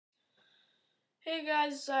Hey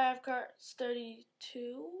guys, it's IHaveCards32.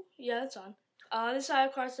 Yeah, that's on. This is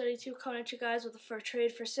IHaveCards32 coming at you guys with a for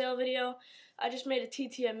trade for sale video. I just made a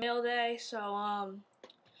TTM mail day, so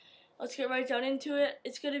let's get right down into it.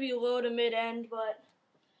 It's gonna be low to mid end, but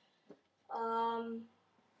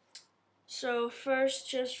so first,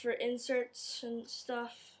 just for inserts and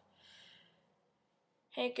stuff,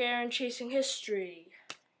 Hank Aaron Chasing History,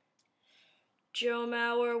 Joe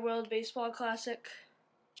Mauer World Baseball Classic,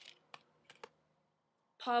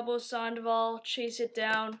 Pablo Sandoval Chase It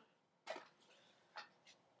Down.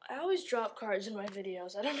 I always drop cards in my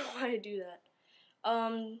videos. I don't know why I do that.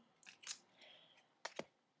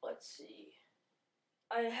 Let's see.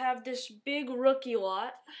 I have this big rookie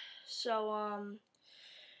lot. So,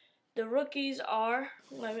 the rookies are,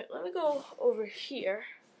 let me go over here.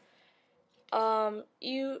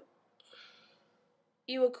 Iwakuma,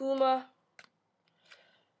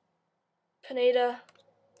 Pineda,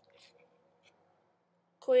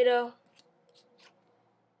 Cueto,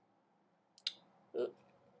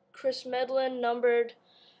 Chris Medlin, numbered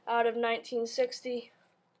out of 1960,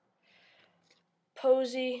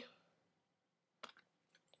 Posey,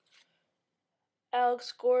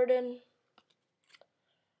 Alex Gordon,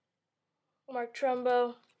 Mark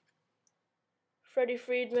Trumbo, Freddie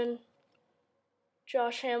Freeman,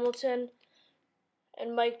 Josh Hamilton,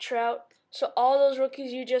 and Mike Trout. So all those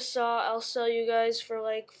rookies you just saw, I'll sell you guys for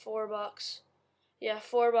like $4. Yeah,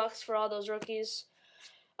 $4 for all those rookies.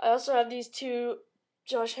 I also have these two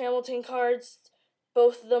Josh Hamilton cards.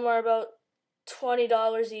 Both of them are about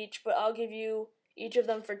 $20 each, but I'll give you each of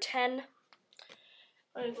them for $10.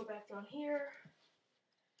 Let me go back down here.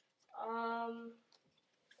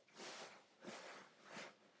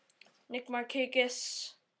 Nick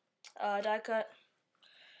Markakis, die cut.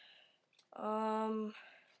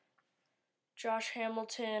 Josh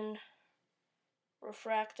Hamilton,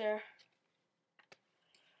 refractor.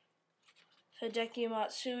 Hideki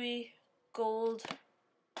Matsui, gold.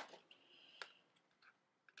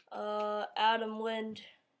 Adam Lind,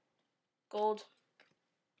 gold.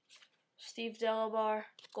 Steve Delabar,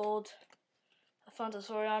 gold. Alfonso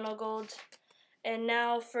Soriano, gold. And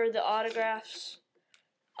now for the autographs.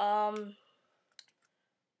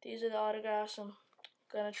 These are the autographs I'm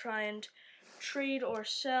gonna try and trade or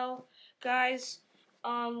sell. Guys,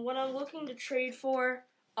 what I'm looking to trade for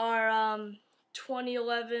are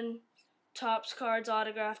 2011 Topps cards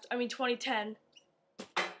autographed. 2010.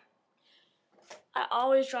 I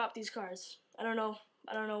always drop these cards. I don't know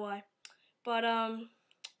why. But I'm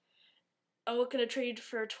looking to trade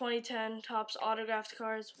for 2010 Topps autographed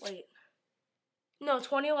cards. Wait. No,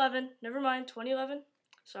 2011. Never mind. 2011.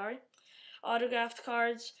 Sorry. Autographed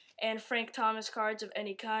cards and Frank Thomas cards of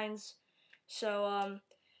any kinds. So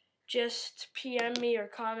just PM me or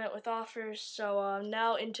comment with offers. So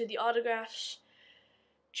now into the autographs.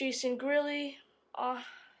 Jason Grilli,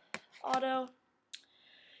 auto.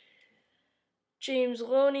 James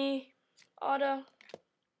Loney, auto.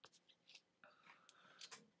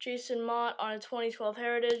 Jason Mott on a 2012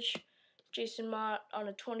 Heritage. Jason Mott on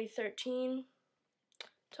a 2013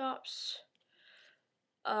 Topps.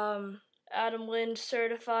 Adam Lind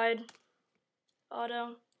certified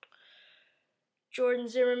auto. Jordan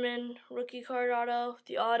Zimmerman rookie card auto.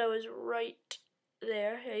 The auto is right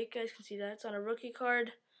there. Yeah, you guys can see that. It's on a rookie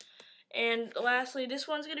card. And lastly, this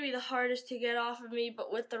one's going to be the hardest to get off of me,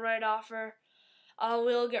 but with the right offer, I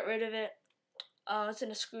will get rid of it. It's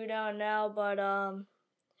in a screw down now, but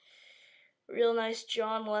real nice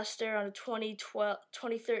John Lester on a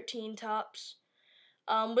 2013 Topps.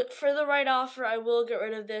 But for the right offer, I will get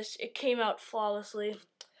rid of this. It came out flawlessly.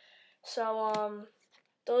 So,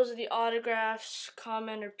 those are the autographs.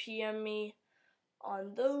 Comment or PM me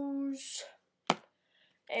on those.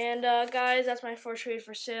 And, guys, that's my for trade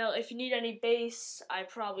for sale. If you need any base, I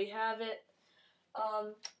probably have it.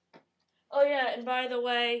 Oh, yeah, and by the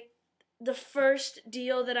way, the first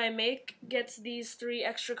deal that I make gets these 3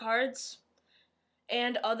 extra cards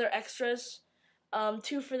and other extras.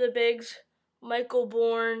 2 for the bigs, Michael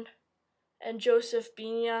Bourne and Joseph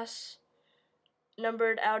Binas,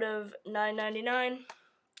 numbered out of 999.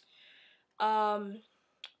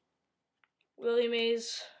 Willie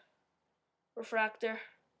Mays refractor,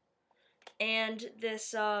 and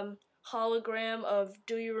this hologram of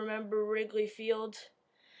Do You Remember Wrigley Field.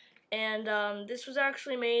 And this was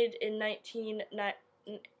actually made in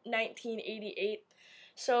 1988.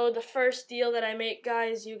 So the first deal that I make,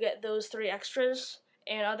 guys, you get those 3 extras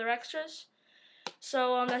and other extras.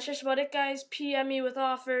 So that's just about it, guys. PM me with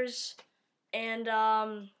offers, and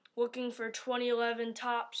looking for 2011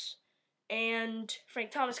 Topps and Frank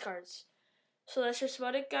Thomas cards. So that's just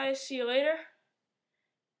about it, guys. See you later.